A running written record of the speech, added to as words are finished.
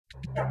The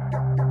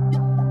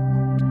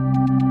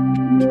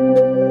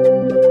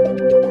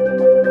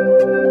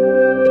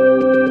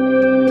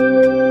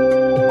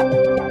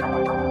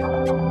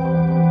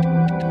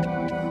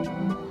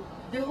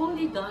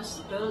Holy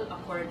Gospel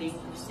according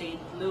to St.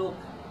 Luke.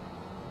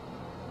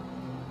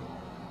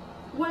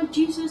 While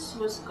Jesus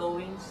was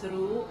going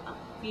through a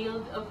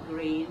field of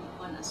grain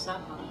on a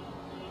Sabbath,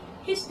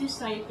 his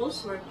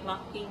disciples were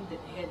plucking the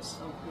heads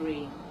of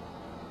grain,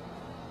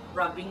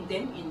 rubbing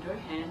them in their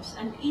hands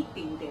and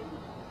eating them.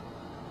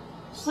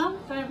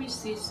 Some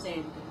Pharisees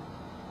said,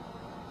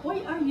 "Why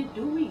are you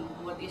doing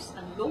what is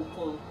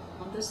unlawful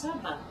on the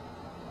Sabbath?"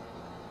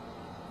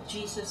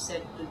 Jesus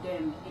said to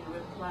them in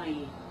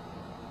reply,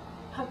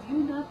 "Have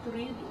you not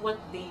read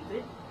what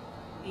David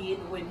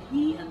did when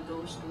he and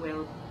those who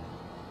dwelt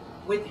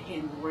with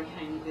him were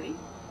hungry?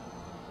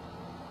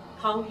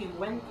 How he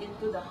went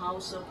into the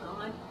house of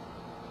God,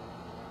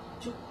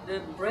 took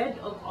the bread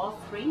of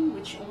offering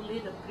which only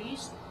the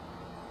priest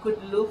could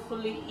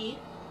lawfully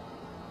eat,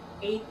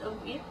 ate of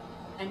it,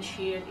 and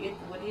shared it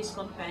with his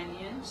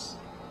companions.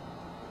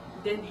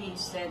 Then he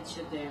said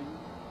to them,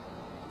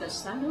 'The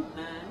Son of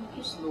Man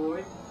is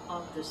Lord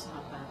of the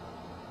Sabbath.'"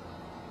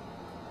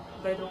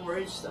 By the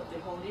words of the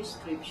Holy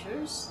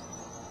Scriptures,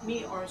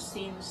 may our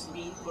sins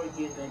be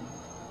forgiven.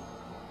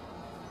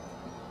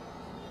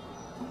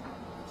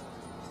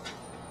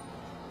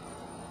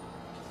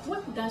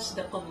 What does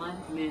the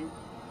commandment,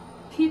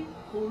 "Keep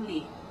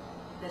holy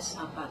the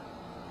Sabbath,"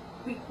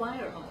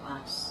 require of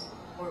us?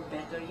 Or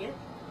better yet,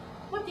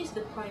 what is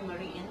the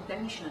primary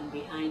intention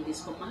behind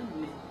this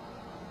commandment?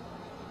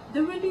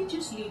 The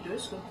religious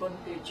leaders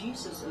confronted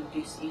Jesus on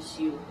this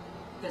issue,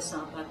 the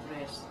Sabbath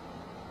rest,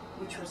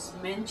 which was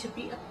meant to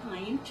be a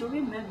time to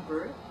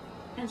remember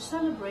and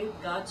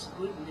celebrate God's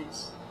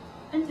goodness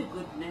and the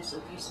goodness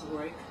of His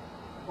work,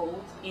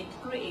 both in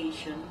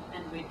creation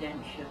and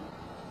redemption.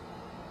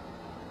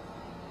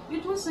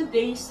 It was a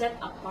day set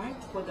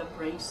apart for the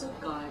praise of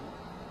God,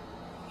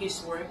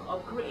 His work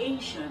of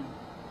creation,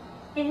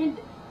 and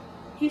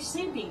His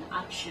saving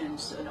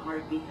actions on our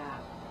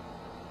behalf.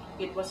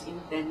 It was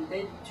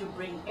intended to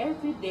bring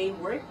everyday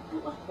work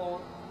to a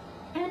halt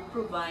and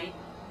provide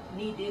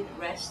needed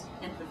rest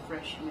and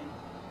refreshment.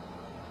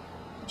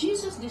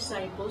 Jesus'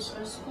 disciples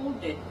are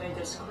scolded by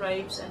the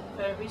scribes and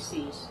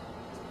Pharisees,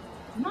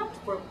 not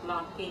for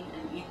plucking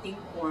and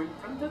eating corn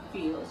from the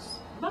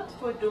fields, but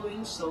for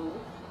doing so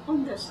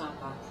on the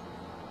Sabbath.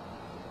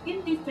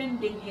 In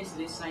defending his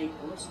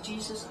disciples,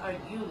 Jesus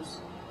argues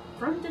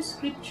from the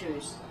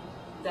Scriptures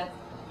that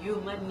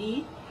human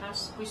need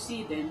has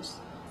precedence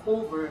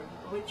over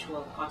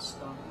ritual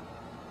custom.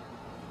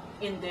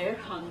 In their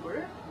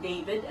hunger,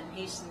 David and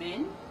his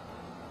men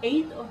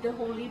ate of the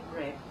holy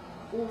bread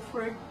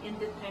offered in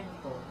the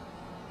temple.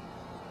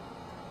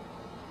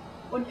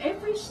 On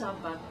every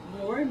Sabbath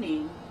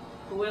morning,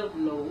 12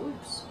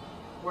 loaves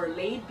were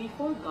laid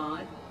before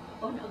God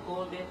on a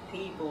golden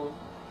table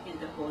in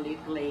the holy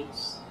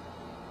place.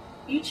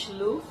 Each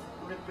loaf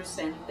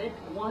represented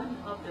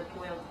one of the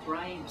 12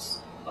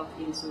 tribes of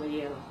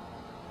Israel.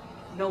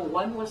 No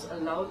one was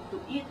allowed to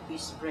eat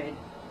this bread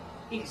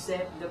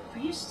except the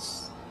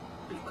priests,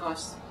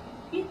 because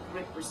it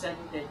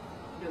represented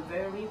the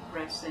very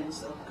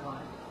presence of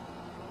God.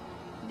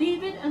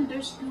 David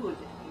understood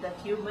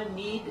that human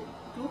need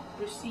took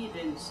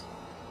precedence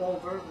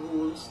over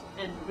rules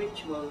and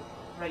ritual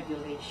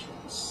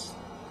regulations.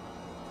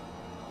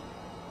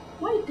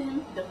 Why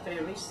didn't the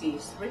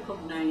Pharisees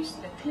recognize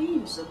the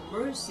claims of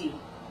mercy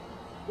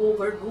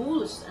over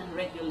rules and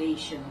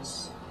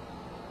regulations?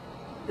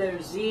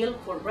 Their zeal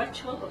for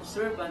ritual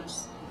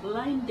observance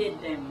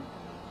blinded them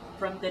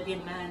from the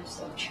demands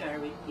of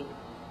charity.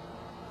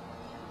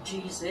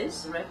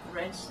 Jesus'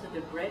 reference to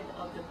the bread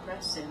of the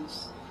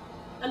presence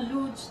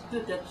alludes to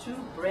the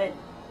true bread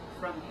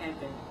from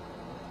heaven,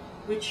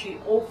 which he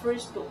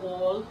offers to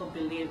all who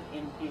believe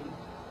in him.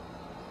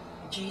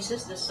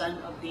 Jesus, the Son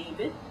of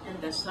David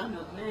and the Son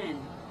of Man,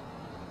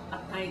 a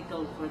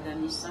title for the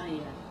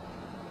Messiah,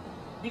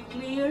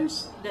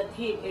 declares that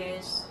he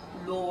is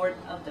Lord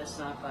of the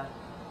Sabbath.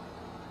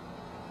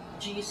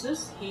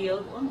 Jesus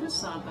healed on the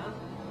Sabbath,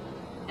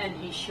 and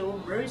he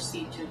showed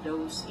mercy to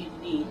those in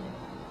need.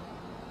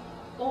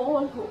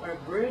 All who are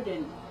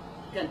burdened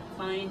can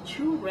find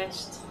true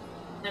rest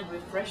and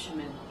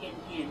refreshment in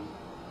him.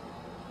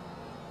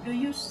 Do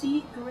you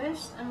seek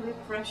rest and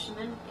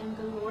refreshment in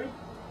the Lord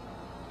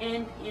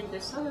and in the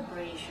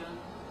celebration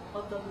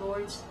of the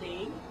Lord's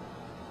Day?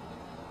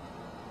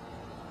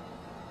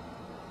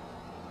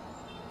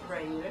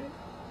 Prayer.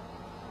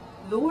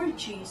 Lord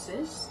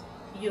Jesus,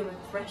 you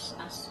refresh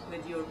us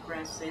with your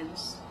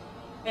presence,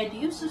 and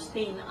you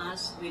sustain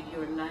us with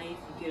your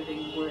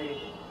life-giving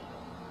word.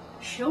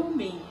 Show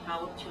me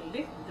how to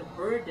lift the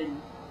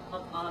burden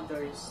of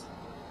others,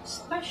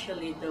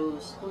 especially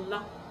those who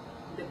lack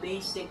the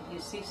basic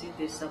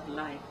necessities of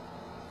life,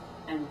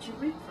 and to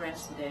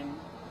refresh them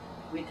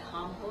with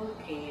humble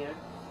care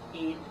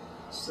and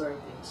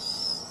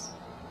service.